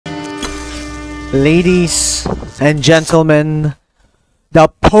Ladies and gentlemen, the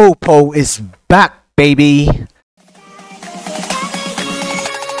Popo is back, baby!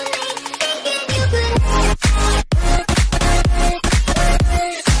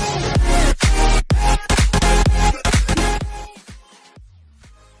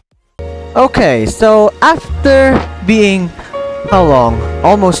 Okay, so after being, how long?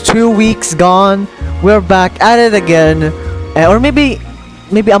 Almost 2 weeks gone, we're back at it again. Or maybe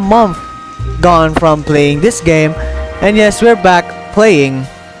a month gone from playing this game. And yes, we're back playing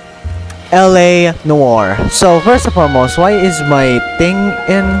L.A Noire. So first and foremost, why is my thing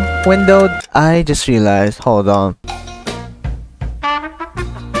in windowed? I just realized, hold on.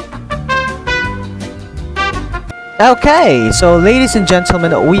 Okay, so ladies and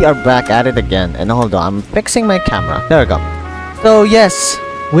gentlemen, we are back at it again. And hold on, I'm fixing my camera. There we go. So yes,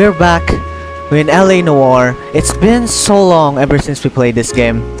 we're back. We're in L.A Noire. It's been so long ever since we played this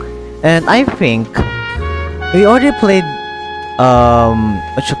game. And I think we already played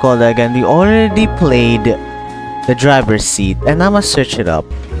what you call that again? We already played the driver's seat, and I'ma search it up.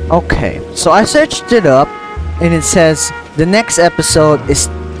 Okay, so I searched it up, and it says the next episode is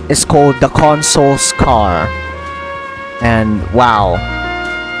called the CONSUL'S CAR. And wow.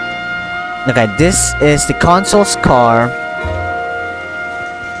 Okay, this is the CONSUL'S CAR.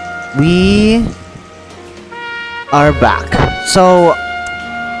 We are back. So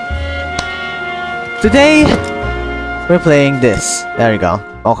today we're playing this. There you go.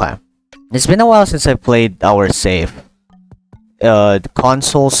 Okay. It's been a while since I played our save. The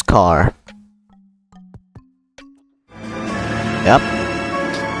CONSUL'S CAR. Yep.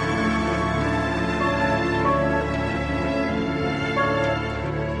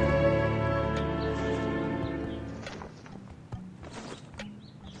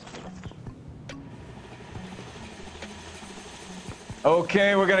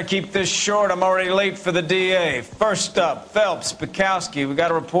 Okay, we're gonna keep this short. I'm already late for the DA. First up, Phelps, Bukowski. We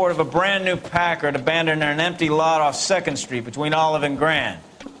got a report of a brand new Packard abandoned in an empty lot off 2nd Street between Olive and Grand.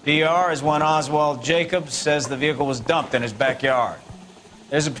 PR is one Oswald Jacobs says the vehicle was dumped in his backyard.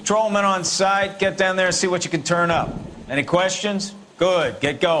 There's a patrolman on site. Get down there and see what you can turn up. Any questions? Good,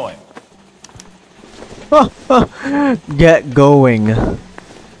 get going. Get going.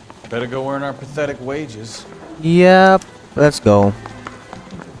 Better go earn our pathetic wages. Yep, let's go.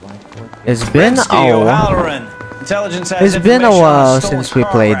 It's been a while since we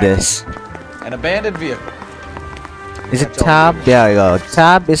played this. An abandoned vehicle. Is it tab? There we go.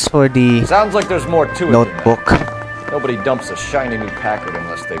 Tab is for the Sounds like there's more to it notebook. than that. Nobody dumps a shiny new Packard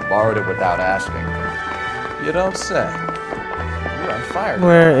unless they borrowed it without asking. You don't say. You're on fire.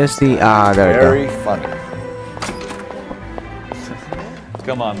 Where is the there Very we go. funny.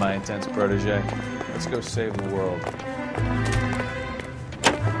 Come on, my intense protege. Let's go save the world.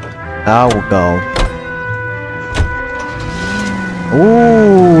 I will go.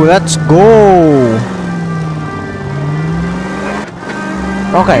 Ooh, let's go.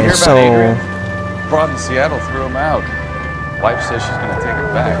 Okay, so Brought in Seattle threw him out. Wife says she's gonna take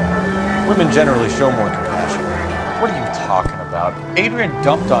him back. Women generally show more compassion. What are you talking about? Adrian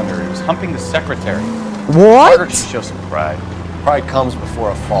dumped on her. He was humping the secretary. what? Harder to show some pride. Pride comes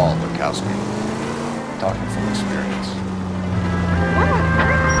before a fall, Bukowski. Talking from experience.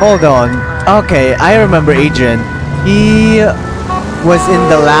 Hold on. Okay, I remember Adrian. He was in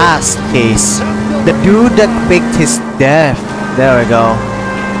the last case. The dude that faked his death. There we go.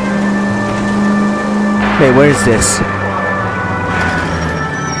 Okay, where is this?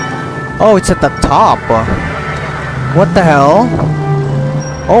 Oh, it's at the top. What the hell?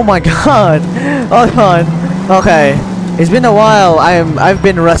 Oh my god. Hold on. Okay. It's been a while. I've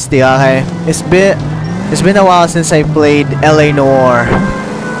been rusty, okay? It's been a while since I played L.A Noire.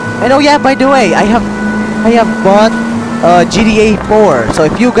 And oh yeah, by the way, I have bought GTA 4. So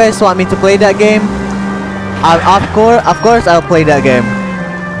if you guys want me to play that game, of course I'll play that game.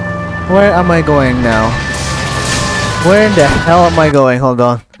 Where am I going now? Where in the hell am I going? Hold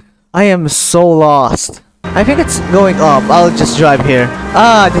on. I am so lost. I think it's going up. I'll just drive here.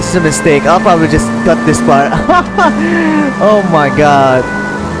 Ah, this is a mistake. I'll probably just cut this part. Oh my god.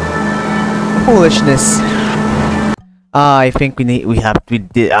 Foolishness. I think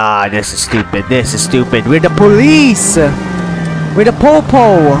this is stupid. This is stupid. We're the police. We're the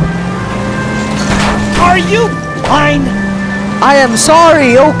Popo. Are you blind? I am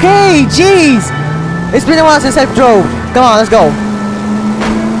sorry. Okay, jeez. It's been a while since I've drove. Come on, let's go.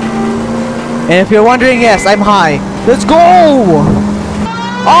 And if you're wondering, yes, I'm high. Let's go.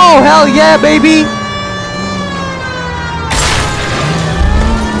 Oh, hell yeah, baby.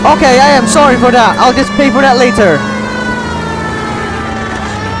 Okay, I am sorry for that. I'll just pay for that later.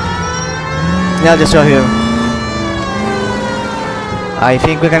 Yeah, I'll just show you. I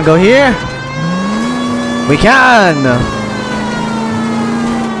think we can go here. We can!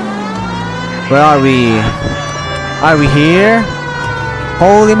 Where are we? Are we here?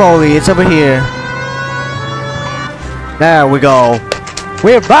 Holy moly, it's over here. There we go.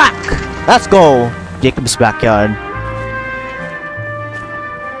 We're back! Let's go! Jacob's backyard.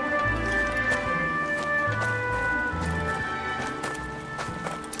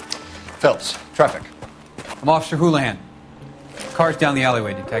 Phelps, traffic. I'm Officer Houlihan. Car's down the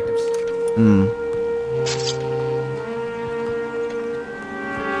alleyway, detectives.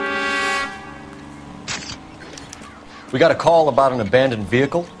 We got a call about an abandoned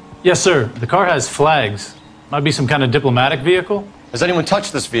vehicle. Yes, sir. The car has flags. Might be some kind of diplomatic vehicle? Has anyone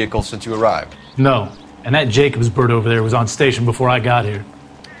touched this vehicle since you arrived? No. And that Jacobs bird over there was on station before I got here.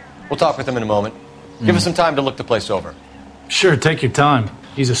 We'll talk with him in a moment. Give us some time to look the place over. Sure, take your time.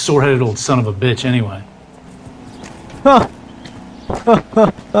 He's a sore-headed old son of a bitch anyway. Huh.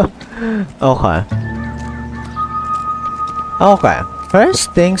 Okay. Okay.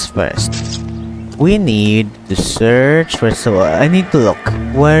 First things first. We need to search. First of all, I need to look.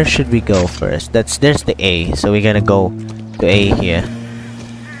 Where should we go first? There's the A. So we're gonna go to A here.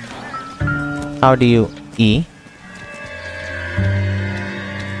 How do you E?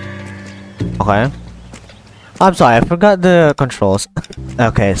 Okay. I'm sorry, I forgot the controls.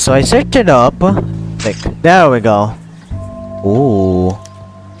 Okay, so I searched it up. Like, there we go. Ooh.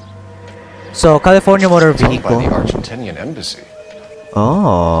 So, California Motor It's owned Vehicle. by the Argentinian embassy.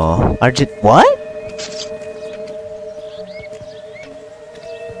 Oh. What?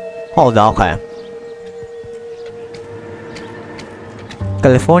 Hold on, okay.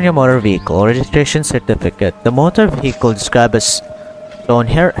 California Motor Vehicle Registration Certificate. The motor vehicle described as shown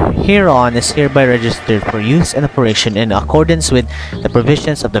hereon is hereby registered for use and operation in accordance with the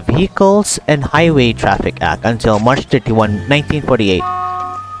provisions of the Vehicles and Highway Traffic Act until March 31, 1948.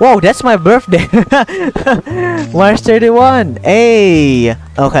 Whoa, that's my birthday! March 31! Hey!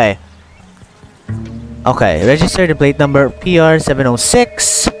 Okay. Okay, register the plate number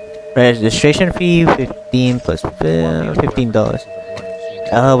PR706. Registration fee $15 plus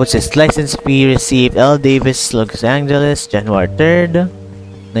 $15. What's this? License fee received L. Davis, Los Angeles, January 3rd,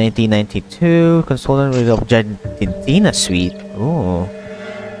 1992. Consultant with Argentina Suite. Ooh.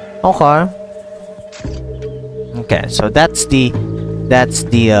 Okay. Okay, so that's the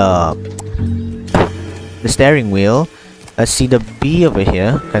steering wheel. Let's see the B over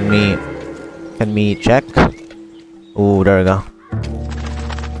here. Can we check? Oh, there we go.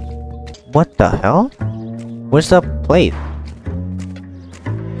 What the hell? Where's the plate?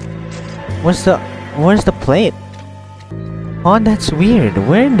 Where's the plate? Oh, that's weird.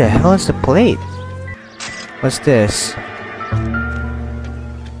 Where in the hell is the plate? What's this?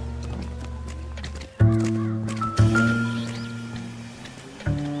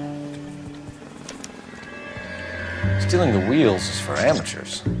 Stealing the wheels is for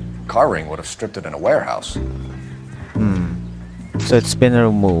amateurs. Car ring would have stripped it in a warehouse. So it's been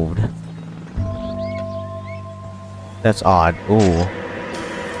removed. That's odd. Ooh.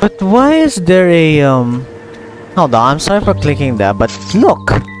 But why is there a hold on, I'm sorry for clicking that, but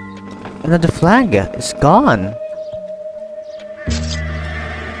look! Another flag is gone.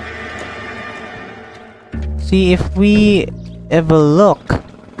 See, if we ever look,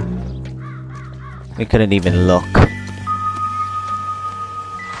 we couldn't even look.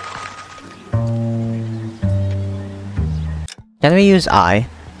 Can we use I?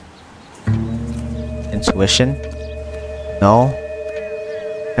 Intuition? No?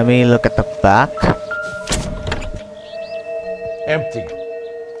 Can we look at the back? Empty.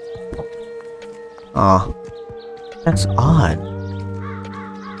 Oh. That's odd.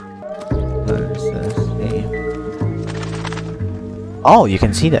 Oh, you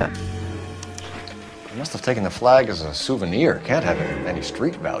can see that. I must have taken the flag as a souvenir. Can't have any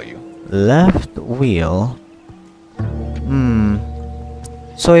street value. Left wheel.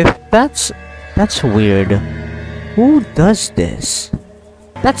 So if that's weird. Who does this?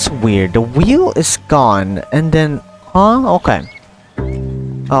 That's weird. The wheel is gone and then okay.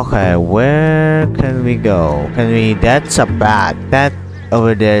 Okay, where can we go? That's a bat. That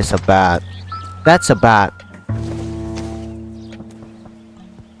over there is a bat. That's a bat.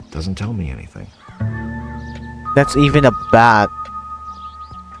 Doesn't tell me anything. That's even a bat.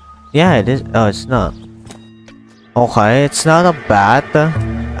 Yeah, it is. Oh, it's not. Okay, it's not a bat.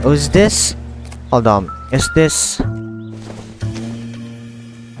 Is this? Hold on. Is this?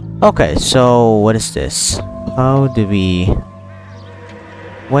 Okay, so what is this? How do we?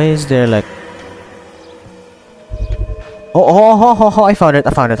 Why is there like? Oh! I found it.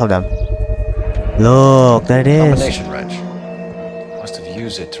 Hold on. Look, there it is. Combination wrench. Must have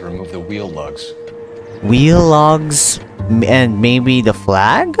used it to remove the wheel lugs. Wheel logs and maybe the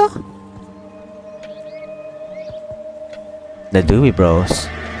flag? The Dewey Bros.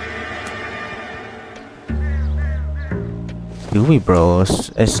 Dewey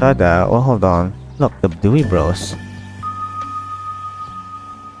Bros. I saw that. Oh, hold on. Look, the Dewey Bros.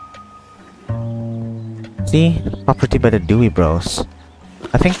 See? Property by the Dewey Bros.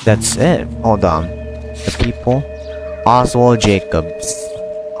 I think that's it. Hold on. The people. Oswald Jacobs.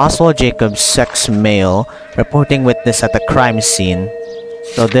 Oswald Jacobs, sex male, reporting witness at the crime scene.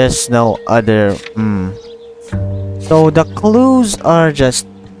 So there's no other... So the clues are just...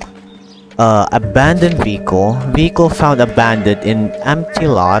 abandoned vehicle. Vehicle found abandoned in empty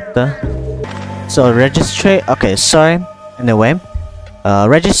lot. So okay, sorry. Anyway.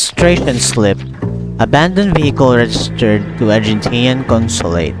 Registration slip. Abandoned vehicle registered to Argentinian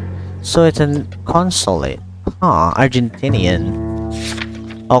consulate. So it's a consulate. Huh, Argentinian.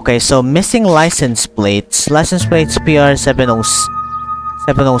 Okay, so missing license plates. License plates PR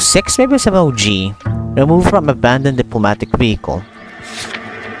 706, maybe 70G. Removed from abandoned diplomatic vehicle.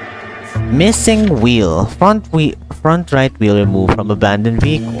 Missing wheel. Front right wheel removed from abandoned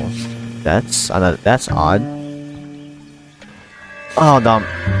vehicle. That's odd. Hold on.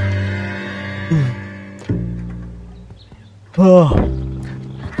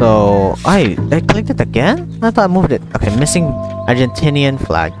 So I clicked it again? I thought I moved it. Okay, missing Argentinian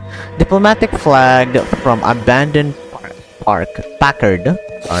flag. Diplomatic flag from abandoned Packard.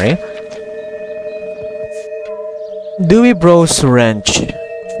 Sorry. Dewey Bros wrench.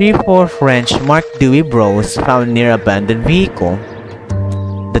 3-4 French marked Dewey Bros found near abandoned vehicle.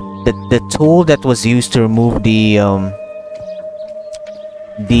 The tool that was used to remove the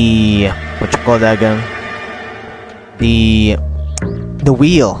what you call that again? The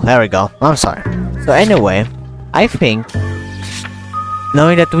wheel. There we go. I'm sorry. So anyway, I think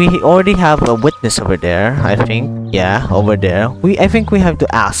knowing that we already have a witness over there, I think, yeah, over there. I think we have to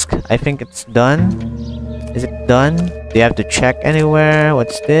ask. I think it's done. Is it done? Do you have to check anywhere?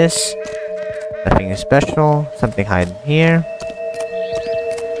 What's this? Nothing special. Something hiding here.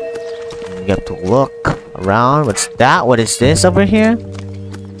 You have to look around. What's that? What is this over here?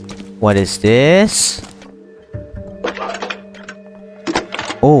 What is this?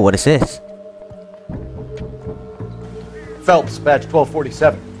 Oh, what is this? Phelps, badge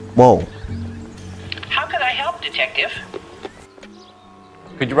 1247. Whoa. How can I help, Detective?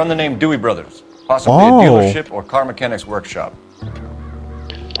 Could you run the name Dewey Brothers? Possibly a dealership or car mechanics workshop.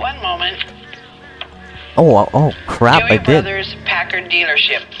 One moment. Oh, crap, Dewey I did. Brothers Packard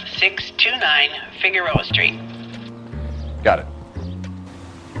Dealership, 629 Figueroa Street. Got it.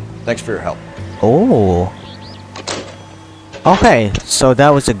 Thanks for your help. Oh. Okay, so that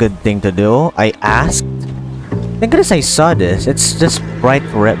was a good thing to do. I asked. Thank goodness I saw this. It's just bright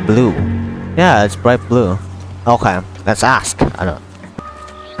red blue. Yeah, it's bright blue. Okay, let's ask. I don't.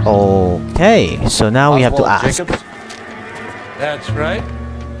 Okay, so now we have to Oswald ask. Jacobs? That's right.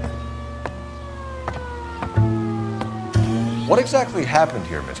 What exactly happened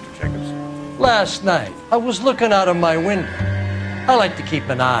here, Mr. Jacobs? Last night, I was looking out of my window. I like to keep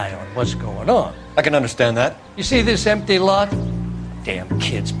an eye on what's going on. I can understand that. You see this empty lot? Damn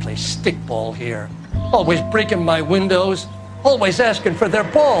kids play stickball here. Always breaking my windows. Always asking for their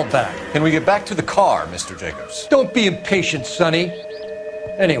ball back. Can we get back to the car, Mr. Jacobs? Don't be impatient, Sonny.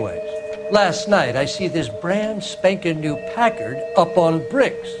 Anyways, last night I see this brand spanking new Packard up on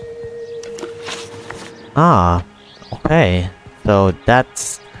bricks. Ah, okay. So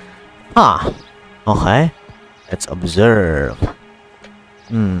that's... Okay. Let's observe.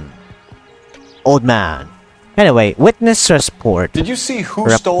 Old man. Anyway, witness report. Did you see who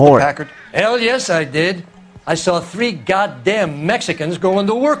stole the Packard? Hell yes, I did. I saw 3 goddamn Mexicans going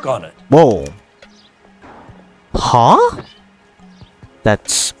to work on it. Whoa. Huh?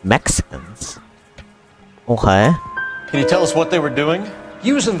 That's Mexicans. Okay. Can you tell us what they were doing?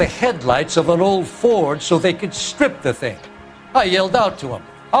 Using the headlights of an old Ford so they could strip the thing. I yelled out to them,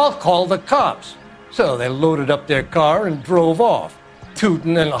 "I'll call the cops." So they loaded up their car and drove off,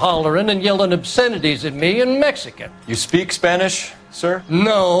 tooting and hollering and yelling obscenities at me in Mexican. You speak Spanish, sir?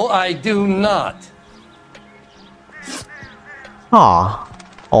 No, I do not.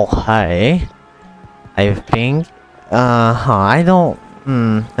 Okay. I think, I don't,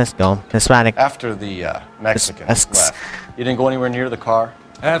 let's go. Hispanic. After the Mexicans Es- left, you didn't go anywhere near the car?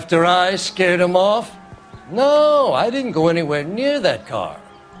 After I scared them off? No, I didn't go anywhere near that car.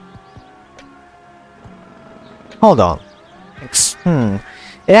 Hold on.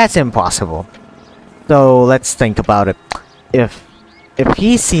 That's impossible. So let's think about it. If if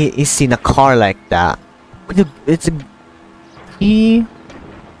he's seen a car like that,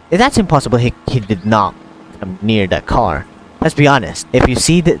 that's impossible. He did not come near that car. Let's be honest. If you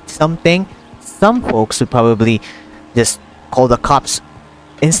see something, some folks would probably just call the cops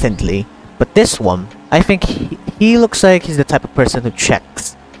instantly. But this one, I think he looks like he's the type of person who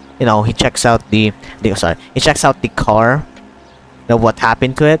checks. You know, he checks out he checks out the car. What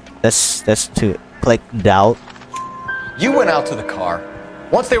happened to it? That's to like doubt. You went out to the car.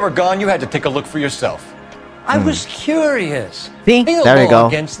 Once they were gone, you had to take a look for yourself. I was curious. See? Ain't no There you law go.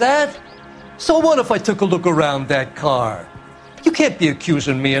 against that. So what if I took a look around that car? You can't be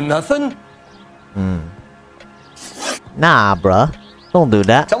accusing me of nothing. Nah, bruh. Don't do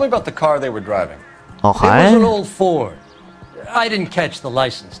that. Tell me about the car they were driving. It was Okay. an old Ford. I didn't catch the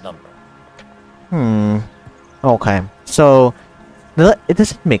license number. Okay. So, it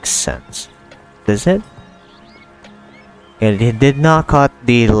doesn't make sense. Does it? It did not cut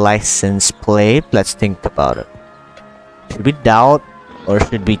the license plate. Let's think about it. Should we doubt? Or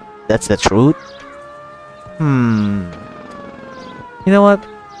should we... That's the truth? You know what?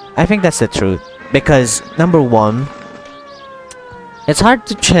 I think that's the truth. Because, number one, it's hard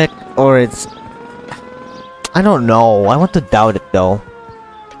to check, or it's... I don't know. I want to doubt it, though.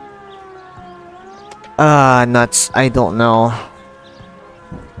 Nuts. I don't know.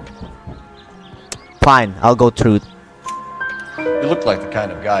 Fine, I'll go truth. You look like the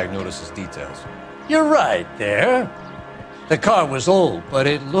kind of guy who notices details. You're right there. The car was old, but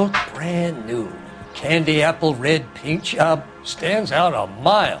it looked brand new. Candy apple red paint job stands out a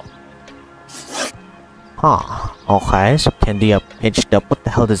mile. Huh. Okay, so candy up, pitched up. What the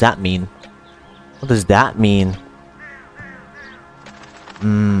hell does that mean? What does that mean?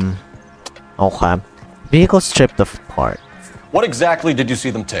 Okay. Vehicle stripped of parts. What exactly did you see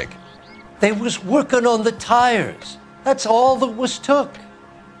them take? They was working on the tires. That's all that was took.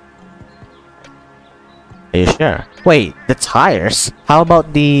 Are you sure? Wait, the tires? How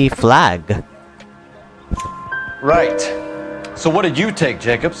about the flag? Right. So what did you take,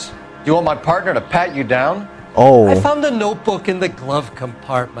 Jacobs? Do you want my partner to pat you down? Oh. I found a notebook in the glove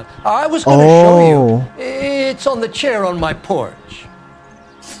compartment. I was going to show you. It's on the chair on my porch.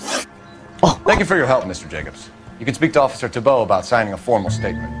 Thank you for your help, Mr. Jacobs. You can speak to Officer Thibault about signing a formal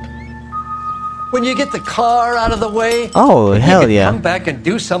statement. When you get the car out of the way, Oh, you hell can yeah. come back and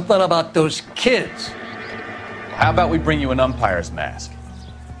do something about those kids. How about we bring you an umpire's mask?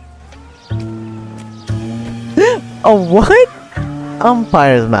 Oh, what?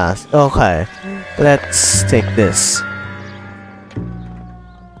 Umpire's mask. Okay. Let's take this.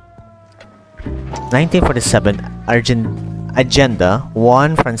 1947 Agenda,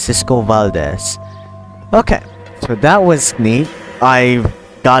 Juan Francisco Valdez. Okay, so that was neat. I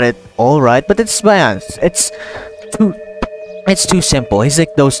got it all right, but it's too simple. He's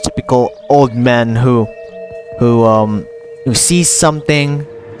like those typical old men who sees something,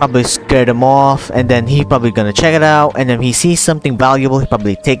 probably scared him off, and then he probably gonna check it out, and then he sees something valuable, he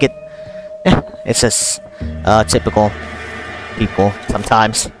probably take it. It's just typical people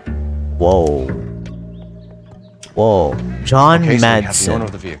sometimes. Whoa. John Okay, so we have the Madsen. owner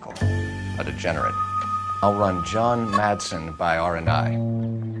of the vehicle, a degenerate. I'll run John Madsen by R&I.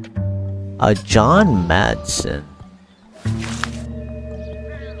 John Madsen.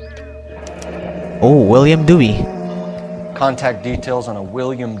 Oh, William Dewey. Contact details on a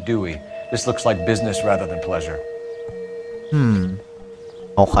William Dewey. This looks like business rather than pleasure.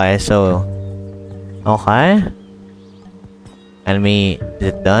 Okay, so... Okay. Enemy, is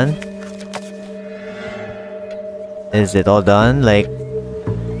it done? Is it all done? Like,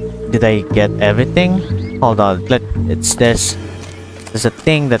 did I get everything? Hold on, there's a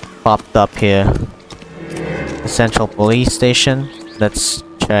thing that popped up here. The Central Police Station. Let's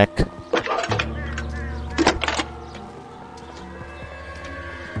check.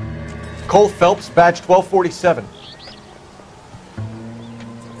 Cole Phelps, badge 1247.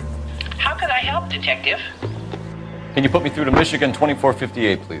 How could I help, Detective? Can you put me through to Michigan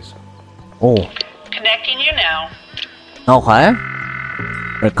 2458, please? Oh, Connecting you now. okay.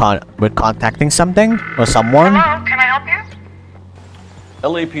 We're contacting something or someone. Hello, can I help you?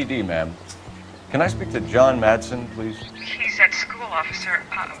 LAPD, ma'am. Can I speak to John Madsen, please? He's at school, officer.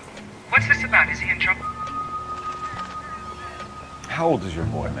 What's this about? Is he in trouble? How old is your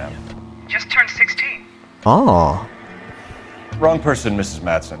boy, ma'am? Just turned 16. Oh. Wrong person, Mrs.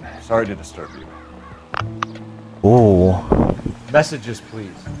 Madsen. Sorry to disturb you. Ooh. Messages, please.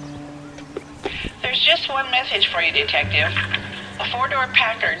 There's just one message for you, Detective. A four-door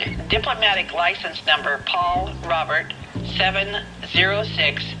Packard, diplomatic license number Paul Robert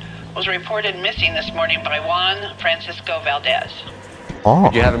 706, was reported missing this morning by Juan Francisco Valdez. Oh,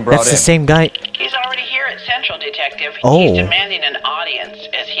 Did you have him brought that's the in? same guy. He's already here at Central, Detective. Oh. He's demanding an audience,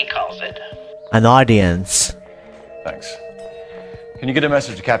 as he calls it. An audience. Thanks. Can you get a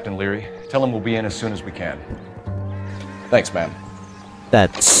message to Captain Leary? Tell him we'll be in as soon as we can. Thanks, ma'am.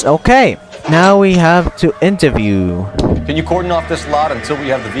 That's okay. Now we have to interview. Can you cordon off this lot until we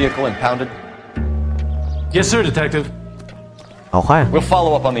have the vehicle impounded? Yes, sir, Detective. Okay. We'll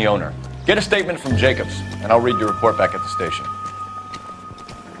follow up on the owner. Get a statement from Jacobs, and I'll read your report back at the station.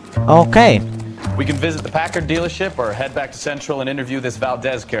 Okay. We can visit the Packard dealership or head back to Central and interview this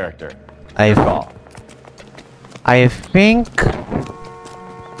Valdez character. I think.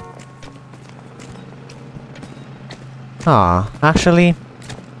 Actually,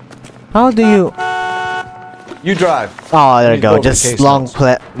 how do you? You drive. Oh, there Let you me go. over the Just case long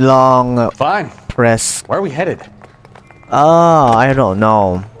notes. long Fine. press. Where are we headed? Oh, I don't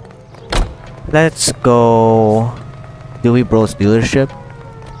know. Let's go. Dewey Bros dealership.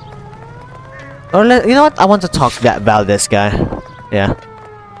 Or you know what? I want to talk about this guy. Yeah.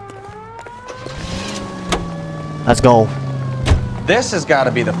 Let's go. This has got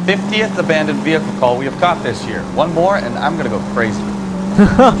to be the 50th abandoned vehicle call we have caught this year. One more and I'm going to go crazy.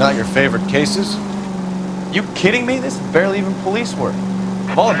 Not your favorite cases? You kidding me? This is barely even police work.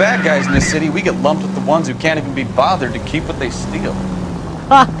 Of all the bad guys in this city, we get lumped with the ones who can't even be bothered to keep what they steal.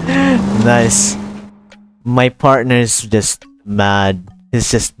 Nice. My partner's just mad.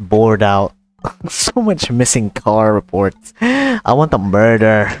 He's just bored out. So much missing car reports. I want a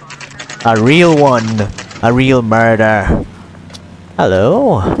murder. A real one. A real murder.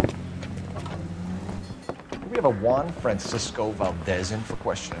 Hello. Do we have a Juan Francisco Valdez in for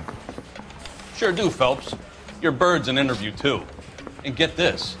questioning? Sure do, Phelps. Your bird's an interview, too. And get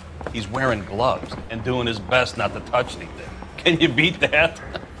this, he's wearing gloves and doing his best not to touch anything. Can you beat that?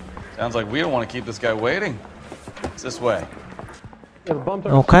 Sounds like we don't want to keep this guy waiting. It's this way. Yeah, the bums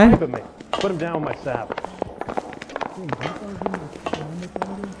are Okay. sniping me. Put him down with my saddle.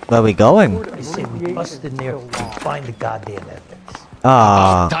 Where are we going? I say we bust in there and find the goddamn evidence.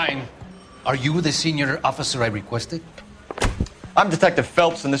 Time. Are you the senior officer I requested? I'm Detective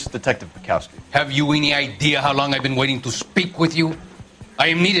Phelps, and this is Detective Bukowski. Have you any idea how long I've been waiting to speak with you? I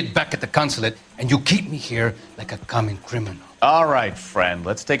am needed back at the consulate, and you keep me here like a common criminal. All right, friend.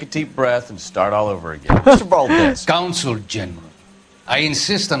 Let's take a deep breath and start all over again. Mr. Valdez. Consul General. I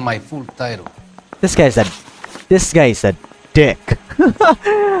insist on my full title. This guy's a dick.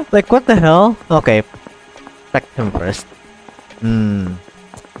 Like what the hell? Okay. Check him first.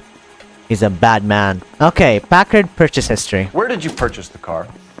 He's a bad man. Okay, Packard purchase history. Where did you purchase the car?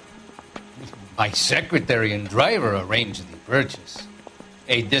 My secretary and driver arranged the purchase.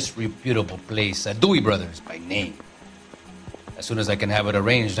 A disreputable place, Dewey Brothers by name. As soon as I can have it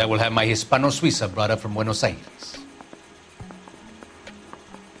arranged, I will have my Hispano Suiza brought up from Buenos Aires.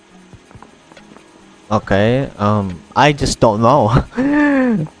 Okay, I just don't know.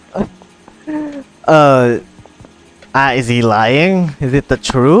 Is he lying? Is it the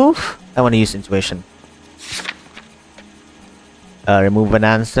truth? I want to use intuition. Remove an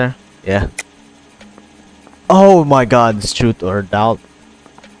answer. Yeah. Oh my god, it's truth or doubt.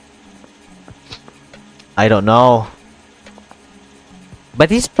 I don't know. But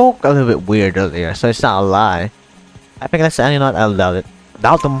he spoke a little bit weird earlier, so it's not a lie. I think that's any not, I'll doubt it.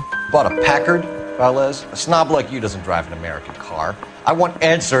 Doubt him. Bought a Packard, Valdez? A snob like you doesn't drive an American car. I want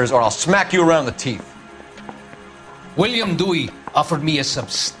answers or I'll smack you around the teeth. William Dewey offered me a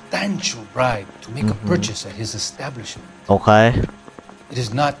substantial bribe to make a purchase at his establishment. Okay. It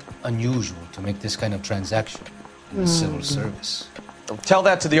is not unusual to make this kind of transaction in the civil service. Tell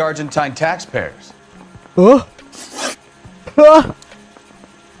that to the Argentine taxpayers.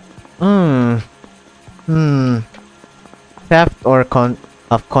 Theft or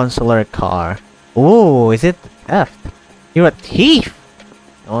of consular car. Ooh, is it theft? You're a thief.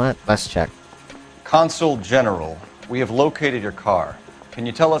 What? Let's check. Consul General, we have located your car. Can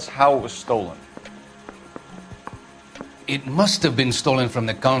you tell us how it was stolen? It must have been stolen from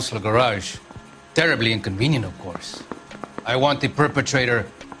the consular garage. Terribly inconvenient, of course. I want the perpetrator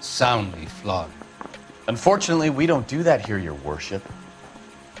soundly flogged. Unfortunately, we don't do that here, Your Worship.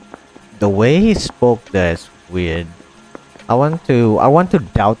 The way he spoke there is weird. I want to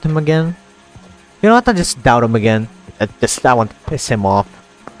doubt him again. You know what? I just doubt him again. I want to piss him off.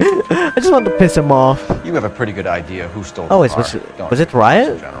 I just want to piss him off. You have a pretty good idea who stole Oh, the car. was it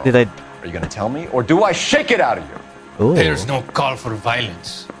Riot? General. Did I? Are you going to tell me, or do I shake it out of you? Ooh. There's no call for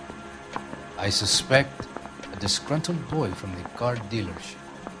violence. I suspect a disgruntled boy from the car dealership.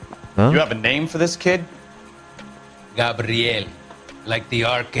 Huh? You have a name for this kid? Gabriel, like the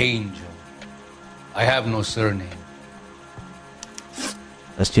archangel. I have no surname.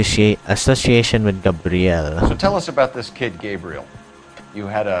 Association with Gabriel. So tell us about this kid, Gabriel. You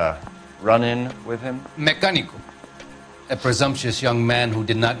had a run-in with him? Mecánico. A presumptuous young man who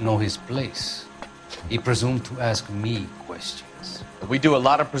did not know his place. He presumed to ask me questions. We do a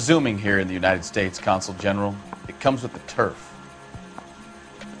lot of presuming here in the United States, Consul General. It comes with the turf.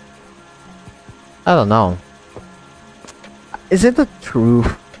 I don't know. Is it the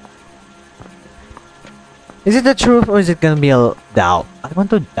truth? Is it the truth or is it gonna be a doubt? I want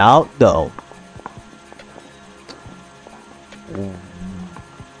to doubt though.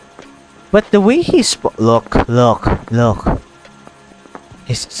 But the way he's look.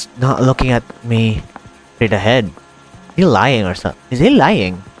 He's not looking at me straight ahead. Is he lying or something? Is he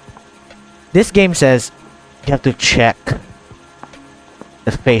lying? This game says you have to check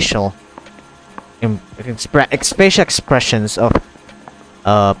the facial facial expressions of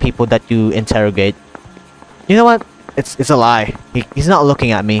people that you interrogate. You know what? It's a lie. He's not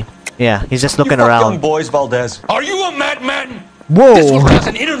looking at me. Yeah, he's just looking around. Young boys, Valdez. Are you a madman? Whoa! This will cause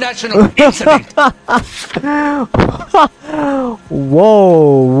an international incident.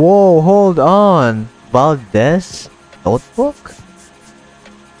 Whoa, hold on. Valdez notebook?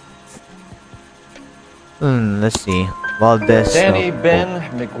 Let's see. Valdez. Danny, notebook.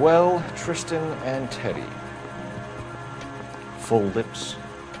 Ben, Miguel, Tristan, and Teddy. Full lips.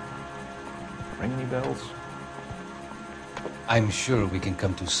 Ring any bells? I'm sure we can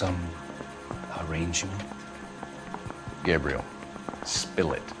come to some arrangement. Gabriel,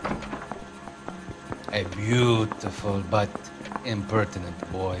 spill it. A beautiful but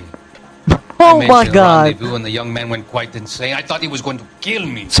impertinent boy. Oh my god! Rendezvous and the young man went quite insane. I thought he was going to kill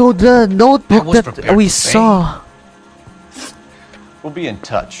me. So the notebook that we saw. We'll be in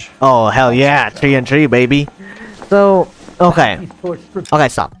touch. Oh hell yeah, 3 and 3 baby. So okay,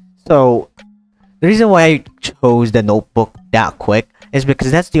 stop. So the reason why I chose the notebook that quick is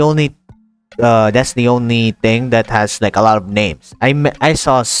because that's the only thing that has like a lot of names. I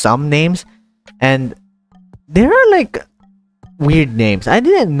saw some names and there are like weird names. I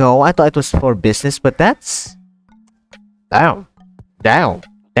didn't know. I thought it was for business, but that's damn,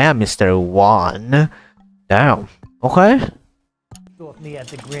 Mr. Juan. Damn. Okay. Off me at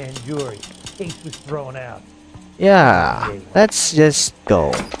the grand jury. Case was thrown out. Yeah. Let's just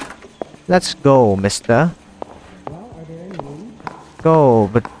go. Let's go, mister. Go,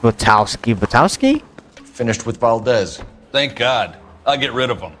 Butowski? Finished with Valdez. Thank God. I'll get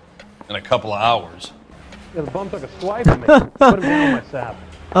rid of him in a couple of hours. Yeah, the bum took a swipe at me. Put him down my sap.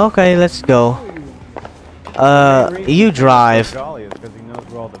 Okay, let's go. You drive.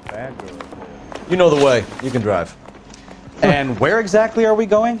 You know the way. You can drive. And where exactly are we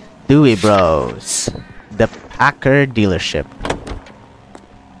going? Dewey Bros. The Packer dealership.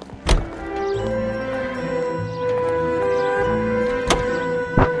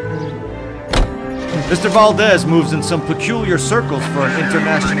 Mr. Valdez moves in some peculiar circles for an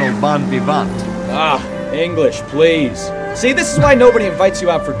international bon vivant. Ah, English, please. See, this is why nobody invites you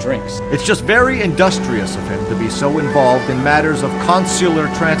out for drinks. It's just very industrious of him to be so involved in matters of consular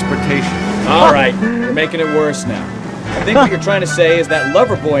transportation. All right, you're making it worse now. I think what you're trying to say is that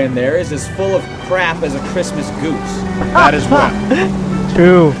lover boy in there is as full of crap as a Christmas goose. That is well.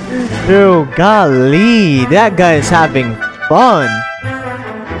 True. Golly, that guy is having fun.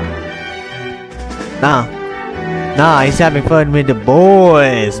 Nah, he's having fun with the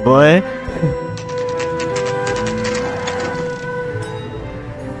boys, boy.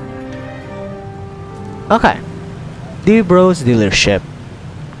 Okay. D Bros dealership.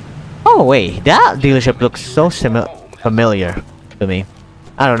 Oh wait, that dealership looks so familiar to me.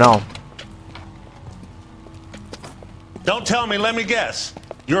 I don't know. Don't tell me, let me guess.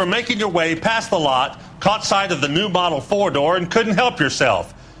 You were making your way past the lot, caught sight of the new model 4-door, and couldn't help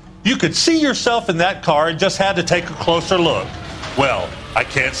yourself. You could see yourself in that car and just had to take a closer look. Well, I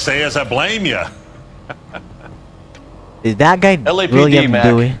can't say as I blame you. Is that guy LAPD, William Mac.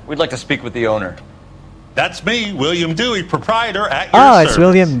 Dewey? We'd like to speak with the owner. That's me, William Dewey, proprietor at your Oh, service. it's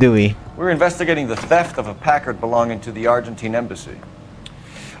William Dewey. We're investigating the theft of a Packard belonging to the Argentine embassy.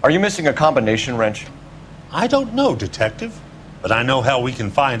 Are you missing a combination wrench? I don't know, Detective, but I know how we can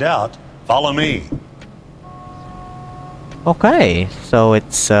find out. Follow me. Okay, so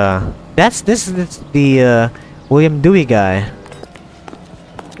it's this is the William Dewey guy.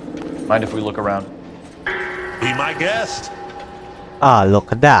 Mind if we look around? Be my guest. Ah,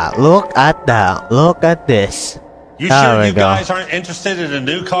 look at that! Look at that! Look at this! You There sure we you go. guys aren't interested in a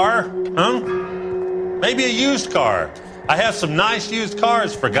new car? Huh? Maybe a used car. I have some nice used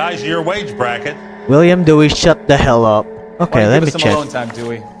cars for guys in your wage bracket. William Dewey, shut the hell up. Okay, Why don't you let give me us some check. alone time,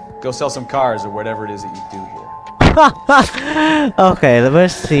 Dewey. Go sell some cars or whatever it is that you do here. Okay,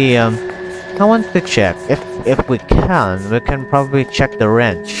 let's see. I want to check if we can probably check the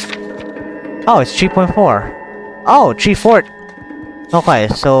wrench. Oh, it's 3.4. Oh, 3/4. Okay,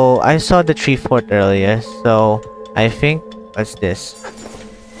 so I saw the 3/4 earlier. So I think what's this?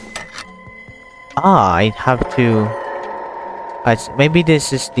 Ah, I have to. Maybe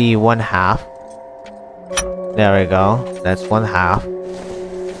this is the 1/2. There we go. That's 1/2.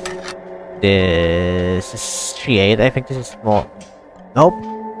 This is 3/8. I think this is small. Nope.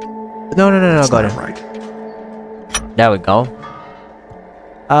 No. Got it. Right. There we go.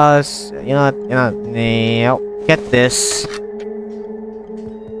 You know, no. Get this.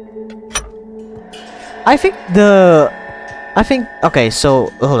 I think. Okay. So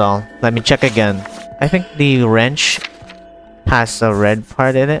hold on. Let me check again. I think the wrench has a red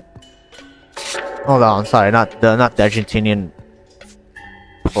part in it. Hold on. Sorry, not the Argentinian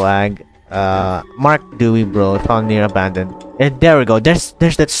flag. Mark Dewey, bro. Found near abandoned. There we go. There's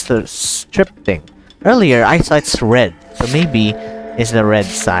that strip thing. Earlier I saw it's red, so maybe it's the red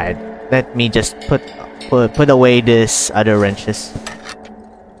side. Let me just put away this other wrenches.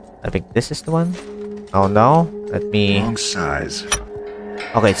 I think this is the one. Oh no. Let me. Wrong size.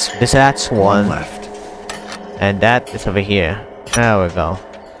 Okay, that's one left, and that is over here. There we go.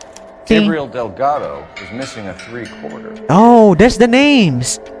 Gabriel Delgado is missing a 3/4. Oh, there's the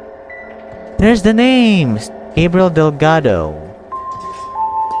names. There's the names. Gabriel Delgado.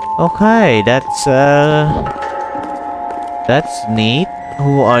 Okay, that's neat.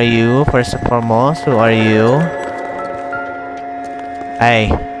 Who are you? First and foremost, who are you?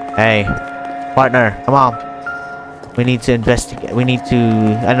 Hey, partner, come on. We need to investigate. We need to.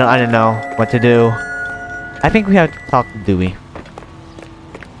 I don't know what to do. I think we have to talk to Dewey.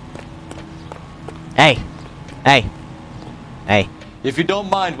 Hey. If you don't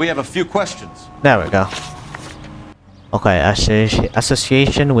mind, we have a few questions. There we go. Okay,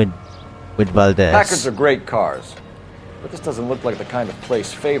 association with Valdez. Packards are great cars, but this doesn't look like the kind of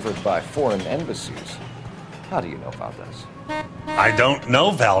place favored by foreign embassies. How do you know Valdez? I don't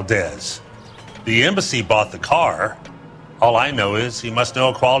know Valdez. The embassy bought the car. All I know is he must know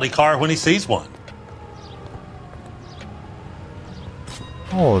a quality car when he sees one.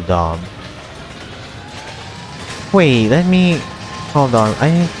 Hold on. Wait, let me. Hold on. I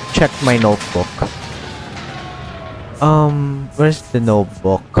need to check my notebook. Where's the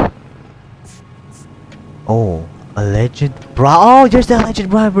notebook? Oh, alleged Oh, there's the alleged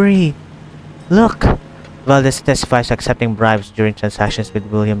bribery. Look. Valdez testifies to accepting bribes during transactions with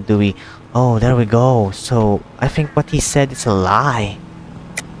William Dewey. Oh, there we go. So I think what he said is a lie.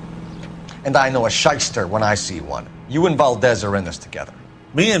 And I know a shyster when I see one. You and Valdez are in this together.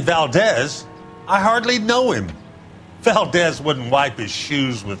 Me and Valdez? I hardly know him. Valdez wouldn't wipe his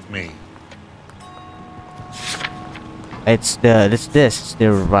shoes with me. It's the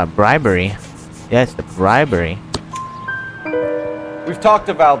bribery. Yeah, it's the bribery. We've talked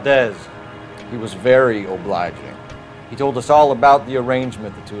to Valdez. He was very obliging. He told us all about the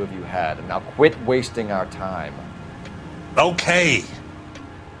arrangement the two of you had, and now quit wasting our time. Okay.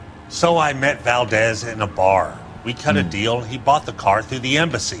 So I met Valdez in a bar. We cut a deal, and he bought the car through the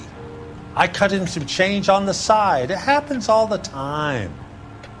embassy. I cut him some change on the side. It happens all the time.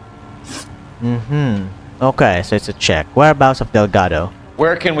 Okay, so it's a check. Whereabouts of Delgado?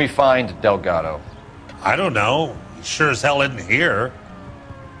 Where can we find Delgado? I don't know. He sure as hell isn't here.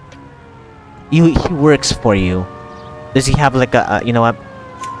 He works for you. Does he have like a you know what?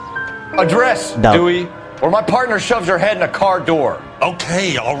 Address, Dewey, or my partner shoves your head in a car door.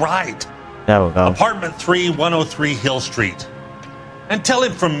 Okay, all right. There we go. Apartment 3, 103 Hill Street. And tell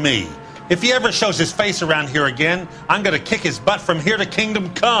him from me, if he ever shows his face around here again, I'm gonna kick his butt from here to Kingdom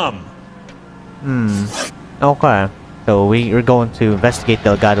Come. Okay. So we're going to investigate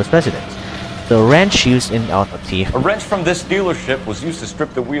Delgado's residence. The wrench used in auto thief. A wrench from this dealership was used to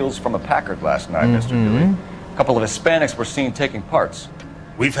strip the wheels from a Packard last night, Mr. Dewey. A couple of Hispanics were seen taking parts.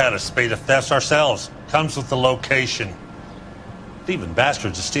 We've had a spate of thefts ourselves. Comes with the location. Thieving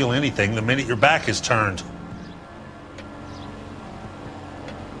bastards will steal anything the minute your back is turned.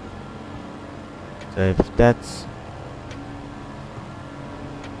 So if that's...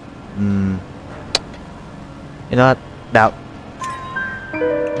 You know what? Now...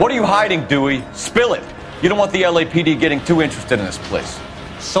 What are you hiding, Dewey? Spill it! You don't want the LAPD getting too interested in this place.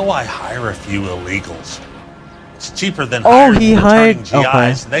 So I hire a few illegals. It's cheaper than he hired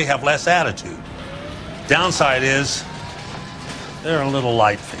GIs. They have less attitude. Downside is, they're a little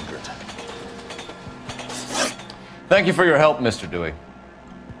light-fingered. Thank you for your help, Mr. Dewey.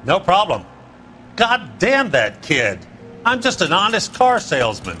 No problem. God damn that kid. I'm just an honest car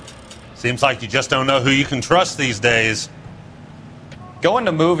salesman. Seems like you just don't know who you can trust these days. Going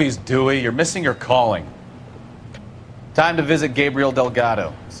to movies, Dewey. You're missing your calling. Time to visit Gabriel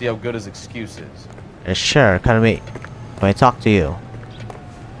Delgado. See how good his excuse is. Sure, can I talk to you?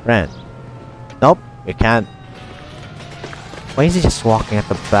 Friend. Nope, we can't. Why is he just walking at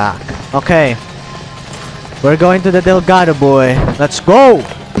the back? Okay. We're going to the Delgado boy. Let's go!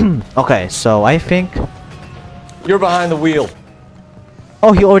 Okay, so I think... You're behind the wheel.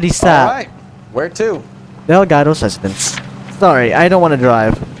 Oh, he already sat. Alright. Where to? Delgado's residence. Sorry, I don't want to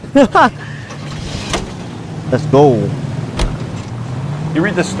drive. Let's go. You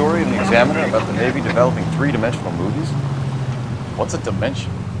read this story in the Examiner about the Navy developing three-dimensional movies? What's a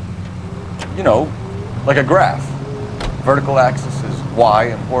dimension? You know, like a graph. Vertical axis is Y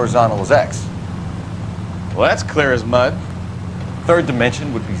and horizontal is X. Well, that's clear as mud. Third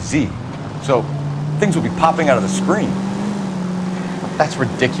dimension would be Z. So, things would be popping out of the screen. That's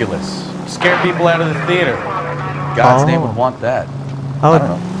ridiculous. Scare people out of the theater. God's name would want that. Oh, I don't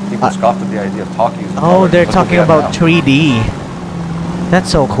know. People scoffed at the idea of talkies. Oh, they're talking about 3D.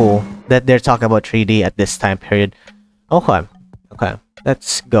 That's so cool that they're talking about 3D at this time period. Okay. Okay.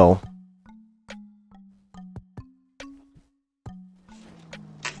 Let's go.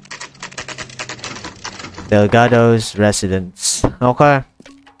 Delgado's residence. Okay.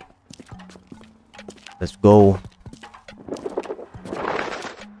 Let's go.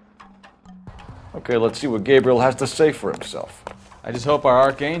 Okay, let's see what Gabriel has to say for himself. I just hope our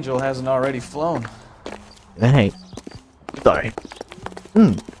archangel hasn't already flown. Hey. Sorry.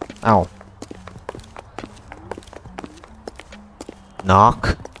 Ow.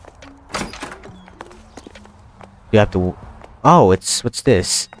 Knock. You have to... Oh, what's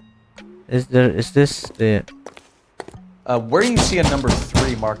this? Is this the... Where do you see a number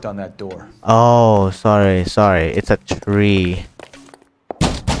 3 marked on that door? Oh, sorry. It's a tree.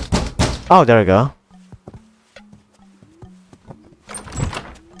 Oh, there we go.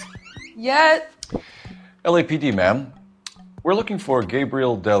 Yeah. LAPD, ma'am. We're looking for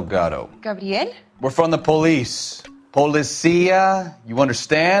Gabriel Delgado. Gabriel? We're from the police. Policia, you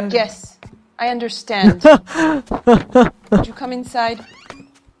understand? Yes, I understand. Would you come inside?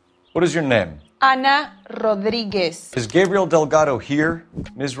 What is your name? Ana Rodriguez. Is Gabriel Delgado here,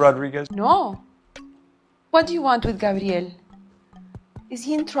 Ms. Rodriguez? No. What do you want with Gabriel? Is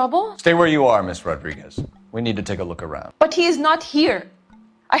he in trouble? Stay where you are, Ms. Rodriguez. We need to take a look around. But he is not here.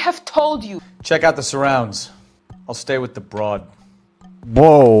 I have told you. Check out the surrounds. I'll stay with the broad.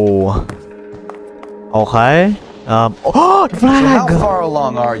 Whoa. Okay. Oh, flag! So how far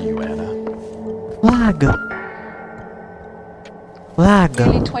along are you, Anna? Flag. Flag.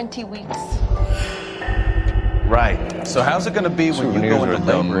 Nearly 20 weeks. Right. So how's it gonna be when you go into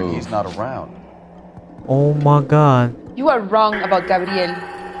labor and he's not around? Oh my god. You are wrong about Gabriel.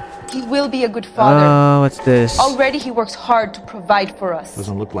 He will be a good father. What's this? Already he works hard to provide for us.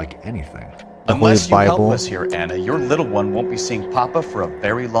 Doesn't look like anything. Unless you help us here, Anna, your little one won't be seeing Papa for a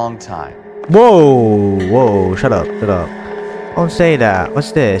very long time. Whoa, shut up. Don't say that.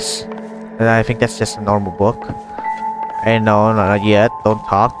 What's this? I think that's just a normal book. Hey, no, not yet. Don't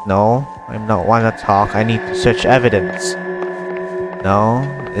talk. No, I'm not want to talk. I need to search evidence. No,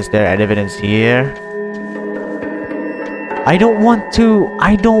 is there evidence here? I don't want to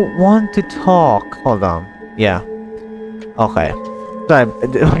talk. Hold on. Yeah. Okay. Sorry,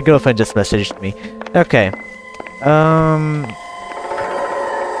 my girlfriend just messaged me. Okay.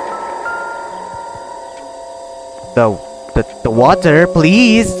 The water,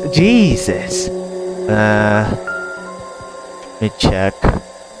 please. Jesus. Let me check.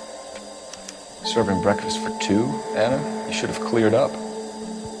 Serving breakfast for 2, Anna? You should have cleared up.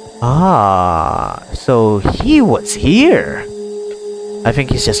 Ah, so he was here. I think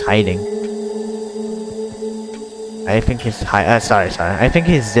he's just hiding. I think he's sorry. I think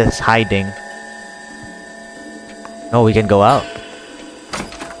he's just hiding. Oh, we can go out.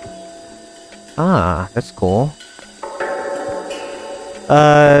 Ah, that's cool.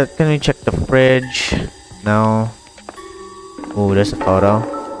 Can we check the fridge? No. Oh, there's a photo.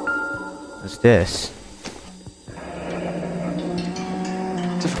 What's this?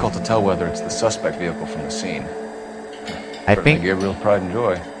 Difficult to tell whether it's the suspect vehicle from the scene. I think Gabriel's pride and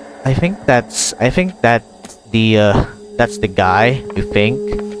joy. I think that's the guy, you think?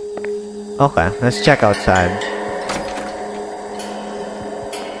 Okay, let's check outside.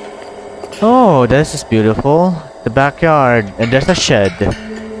 Oh, this is beautiful. The backyard, and there's a shed.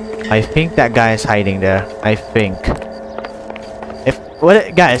 I think that guy is hiding there. I think.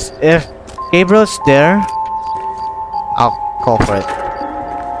 Guys, if Gabriel's there, I'll call for it.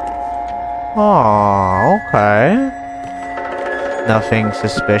 Oh, okay. Nothing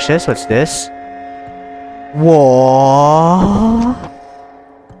suspicious. What's this? Whoa.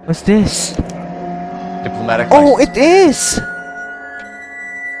 What's this? Diplomatic Oh, license. it is!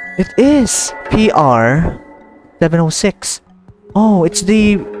 It is PR 706. Oh, it's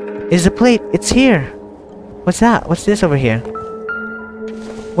the plate. It's here. What's that? What's this over here?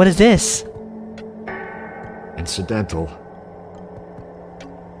 What is this? Incidental.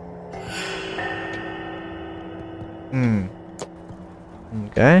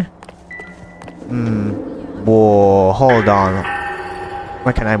 Okay. Whoa, hold on.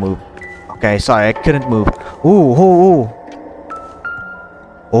 Where can I move? Okay, sorry, I couldn't move. Ooh, ooh, ooh.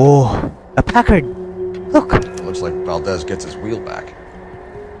 Oh, a Packard. Look, Looks like Valdez gets his wheel back.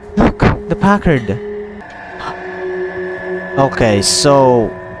 look, the Packard. Okay, so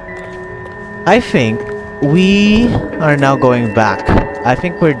I think we are now going back. I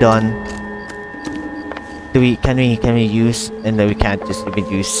think we're done. Can we use, and then we can't just even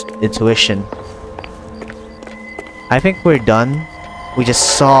use intuition. I think we're done. We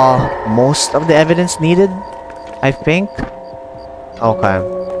just saw most of the evidence needed, I think. Okay.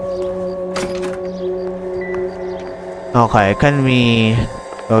 Okay, can we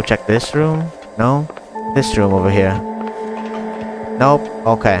go check this room? No? This room over here. Nope.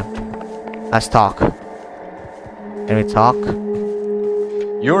 Okay. Let's talk. Can we talk?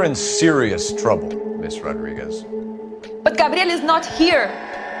 You're in serious trouble, Miss Rodriguez. But Gabriel is not here.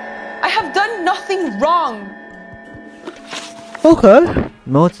 I have done nothing wrong. Okay.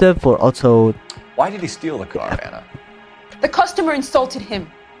 Motive for auto. Why did he steal the car, Anna? The customer insulted him.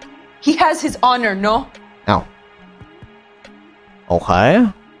 He has his honor, no? No. Okay.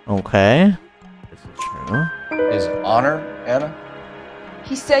 Okay. This is true. His honor, Anna?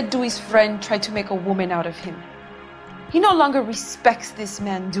 He said Dewey's friend tried to make a woman out of him. He no longer respects this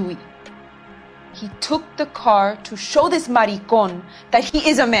man, Dewey. He took the car to show this maricon that he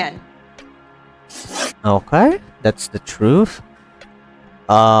is a man. Okay. That's the truth.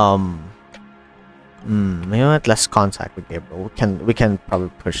 You know what? Let's contact with Gabriel. We can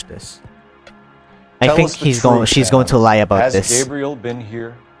probably push this. I Tell think us the truth, she's going to lie about Has this. Gabriel been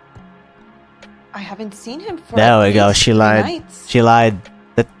here? I haven't seen him for There at we go. least She 3 lied. nights. She lied.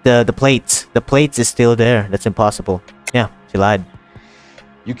 The plates. The plates is still there. That's impossible. Yeah, she lied.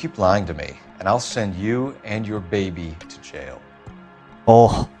 You keep lying to me, and I'll send you and your baby to jail.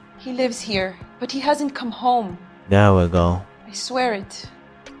 Oh, He lives here, but he hasn't come home. there we go. I swear it.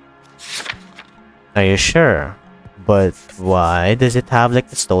 Are you sure? But why does it have like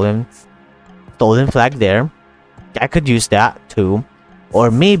the stolen flag there? I could use that too. Or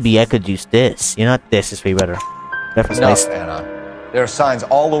maybe I could use this. You know what? This is way better. Reference Enough, list. Anna. There are signs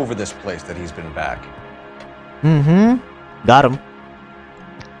all over this place that he's been back. Mm-hmm. Got him.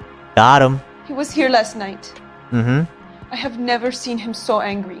 Got him. He was here last night. Mm-hmm. I have never seen him so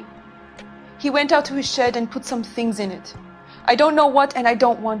angry. He went out to his shed and put some things in it. I don't know what, and I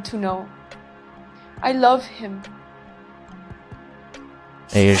don't want to know. I love him.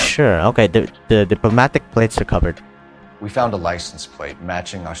 Are you sure? Okay, the diplomatic plates are covered. We found a license plate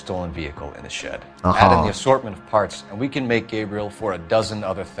matching our stolen vehicle in the shed. Uh-huh. Add in the assortment of parts, and we can make Gabriel for a dozen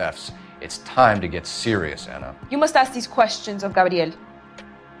other thefts. It's time to get serious, Anna. You must ask these questions of Gabriel.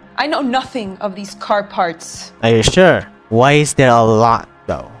 I know nothing of these car parts. Are you sure? Why is there a lot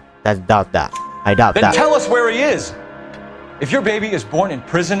though? I doubt that. I doubt Then that. tell us where he is! If your baby is born in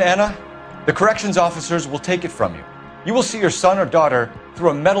prison, Anna, the corrections officers will take it from you. You will see your son or daughter through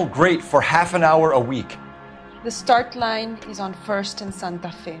a metal grate for half an hour a week. The start line is on 1st and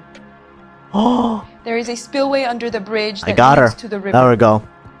Santa Fe. Oh, There is a spillway under the bridge that I got her. leads to the river. There we go.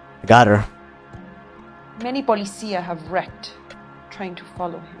 I got her. Many policia have wrecked trying to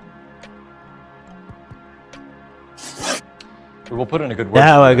follow him. We will put in a good word.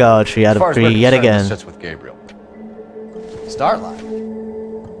 There for we you. go. 3 out As far of as we're 3 yet concerned, again. this sits with Gabriel. Start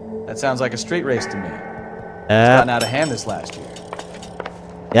line. That sounds like a street race to me. It's gotten out of hand this last year.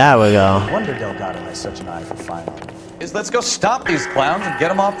 There we go. No wonder Delgado has such an eye for fine art. Let's go stop these clowns and get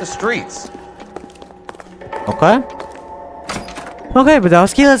them off the streets. Okay. Okay,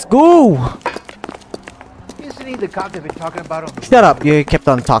 Badowski, let's go. Isn't he the cop they've been talking about on the Shut up. You kept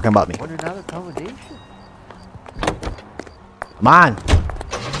on talking about me. What another accommodation? Come on.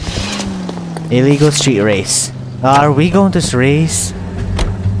 Illegal street race. Are we going to this race?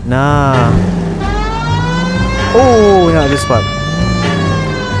 Nah. Oh, no, this part.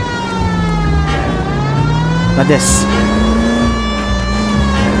 Not this.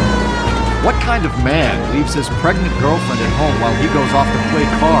 What kind of man leaves his pregnant girlfriend at home while he goes off to play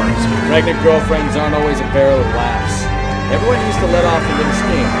cards? Pregnant girlfriends aren't always a barrel of laughs. Everyone used to let off a little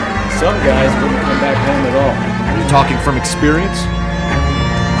steam. Some guys wouldn't come back home at all. Are you talking from experience?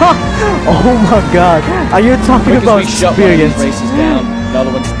 Oh my god. Are you talking Quick about as we shut one of these experience? races down,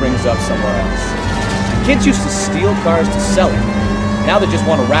 another one springs up somewhere else. Kids used to steal cars to sell them. Now they just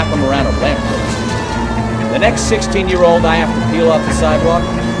want to wrap them around a lamppost. The next 16-year-old I have to peel off the sidewalk,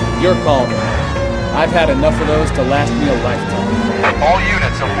 you're calling it. I've had enough of those to last me a lifetime. All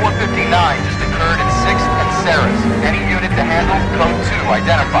units, a 459 just occurred in 6th and Sarah's. Any unit to handle, code 2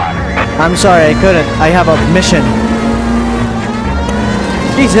 identified. I'm sorry, I couldn't. I have a mission.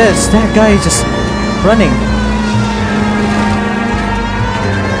 Jesus, that guy is just running.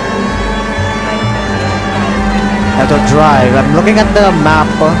 I have to drive. I'm looking at the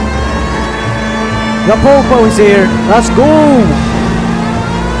map. The Popo is here. Let's go.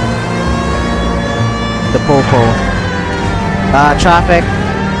 The Popo. Traffic.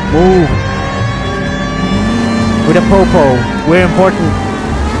 Move. With the Popo. We're important.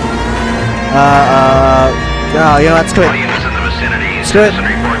 You know what? Screw it. Screw it.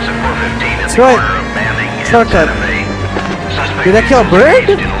 Screw it. Shortcut. Did I kill a bird?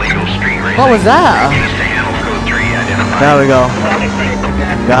 What was that? There we go.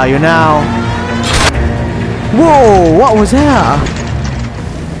 Got you now. Whoa, what was that?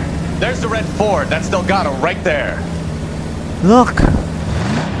 There's the red Ford. That's Delgado right there. Look.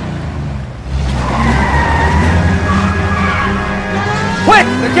 Quick!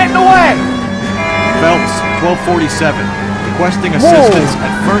 They're getting away! Phelps, 1247. Requesting assistance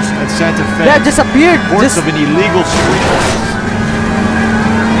at 1st and Santa Fe. That disappeared. Reports of an illegal street race.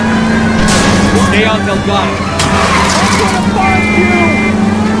 Stay on Delgado.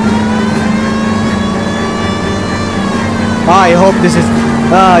 I hope this is.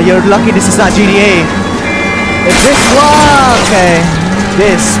 You're lucky this is not GTA. If this okay.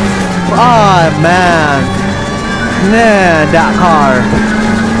 This. Oh man. Man, that car.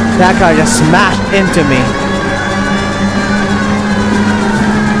 That car just smashed into me.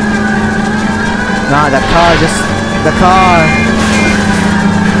 Nah, the car just. The car.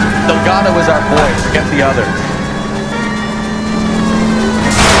 Delgado is our boy. Forget the others.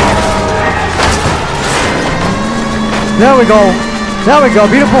 There we go. There we go.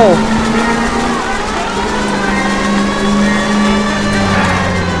 Beautiful.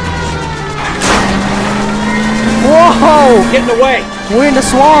 Whoa! Getting away. We're in the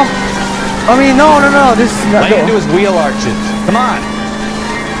swamp. I mean, no. This is not. Lay into his wheel arches. Come on.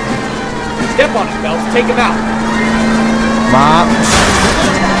 Step on it, Phelps. Take him out.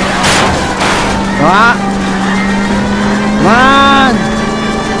 Come on.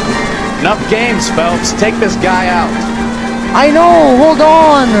 Enough games, Phelps. Take this guy out. I know. Hold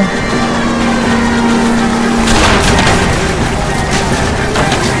on.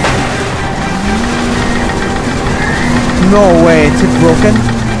 No way. It's broken.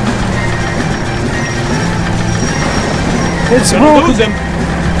 It's broken. Lose him.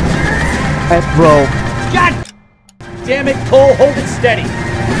 It broke. God damn it, Cole. Hold it steady.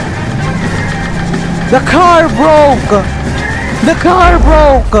 The car broke. The car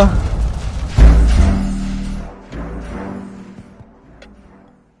broke.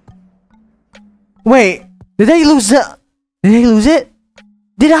 Wait, did I lose it? Did I lose it?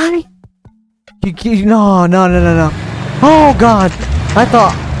 Did I? No. Oh God, I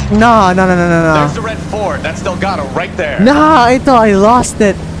thought. No. There's the red Ford. That's Delgado right there. Nah, I thought I lost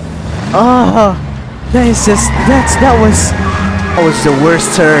it. That is just that was the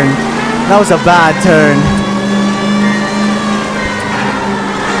worst turn. That was a bad turn.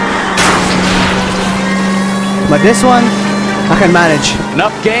 But this one, I can manage.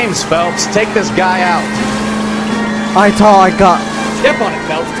 Enough games, Phelps. Take this guy out. I thought I got. Step on it,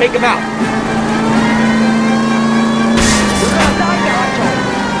 Phelps. Take him out.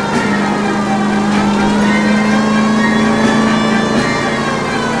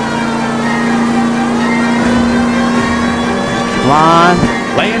 Come on.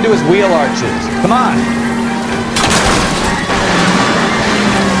 Lay into his wheel arches. Come on.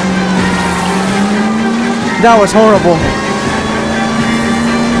 That was horrible.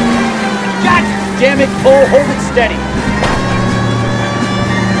 God damn it, Cole. Hold it steady.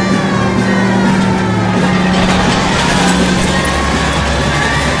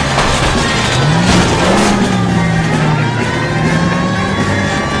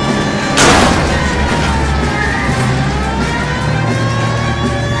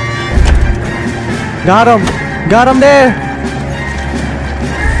 Got him there.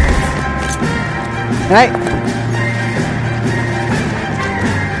 Right.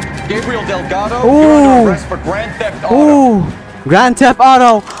 Gabriel Delgado, Ooh. you're under arrest for Grand Theft Auto. Ooh, Grand Theft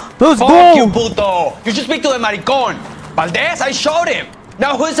Auto. Let's Fuck go. you, puto. You should speak to the maricon. Valdez, I showed him.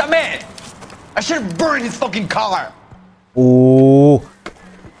 Now who's a man? I should have burned his fucking car. Ooh.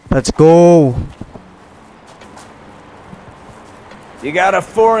 Let's go. You got a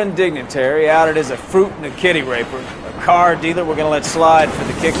foreign dignitary outed as a fruit and a kitty raper, a car dealer we're gonna let slide for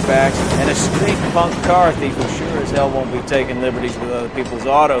the kickbacks, and a street punk car thief who sure as hell won't be taking liberties with other people's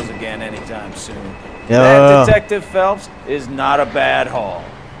autos again anytime soon. That, Detective Phelps, is not a bad haul.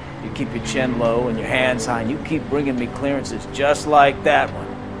 You keep your chin low and your hands high, and you keep bringing me clearances just like that one.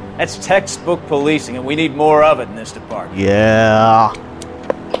 That's textbook policing, and we need more of it in this department. Yeah.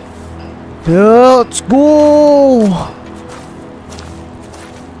 Let's go.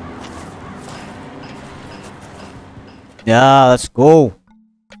 Yeah, let's go.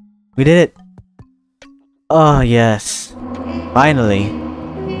 We did it. Oh, yes. Finally.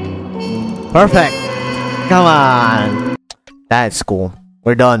 Perfect. Come on. That's cool.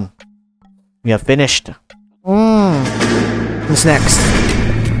 We're done. We have finished. What's next?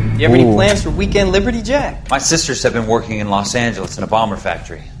 You have any plans for Weekend Liberty, Jack? My sisters have been working in Los Angeles in a bomber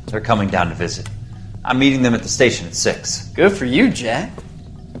factory. They're coming down to visit. I'm meeting them at the station at 6. Good for you, Jack.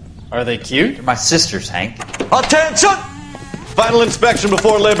 Are they cute? They're my sisters, Hank. Attention! Final inspection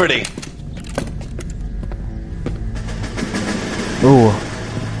before Liberty. Ooh.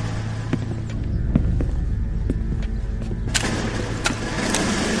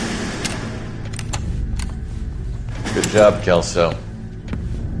 Good job, Kelso.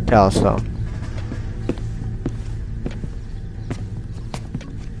 Kelso.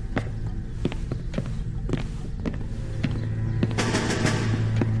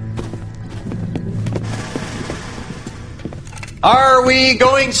 Are we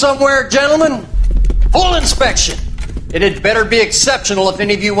going somewhere, gentlemen? Full inspection. It had better be exceptional if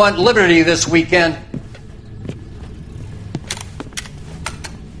any of you want liberty this weekend.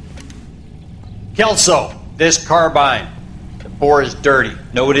 Kelso, this carbine. The bore is dirty.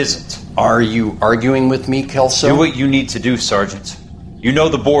 No, it isn't. Are you arguing with me, Kelso? Do what you need to do, Sergeant. You know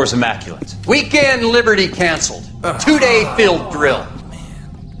the bore is immaculate. Weekend liberty canceled. 2-day field drill.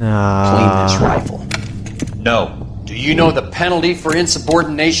 Clean this rifle. No. Do you know the penalty for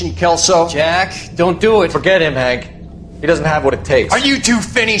insubordination, Kelso? Jack, don't do it. Forget him, Hank. He doesn't have what it takes. Are you two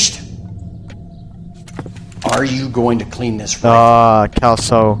finished? Are you going to clean this rifle?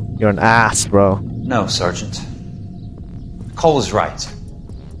 Kelso, you're an ass, bro. No, Sergeant. Cole is right.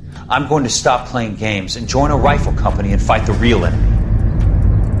 I'm going to stop playing games and join a rifle company and fight the real enemy.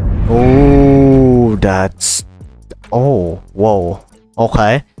 Oh, that's... Oh, whoa.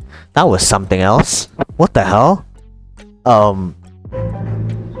 Okay. That was something else. What the hell?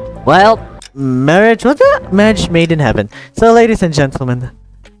 Well, marriage... What's that? Marriage made in heaven. So, ladies and gentlemen,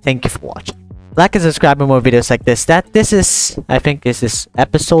 thank you for watching. Like and subscribe for more videos like this. I think this is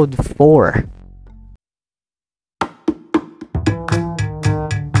episode 4.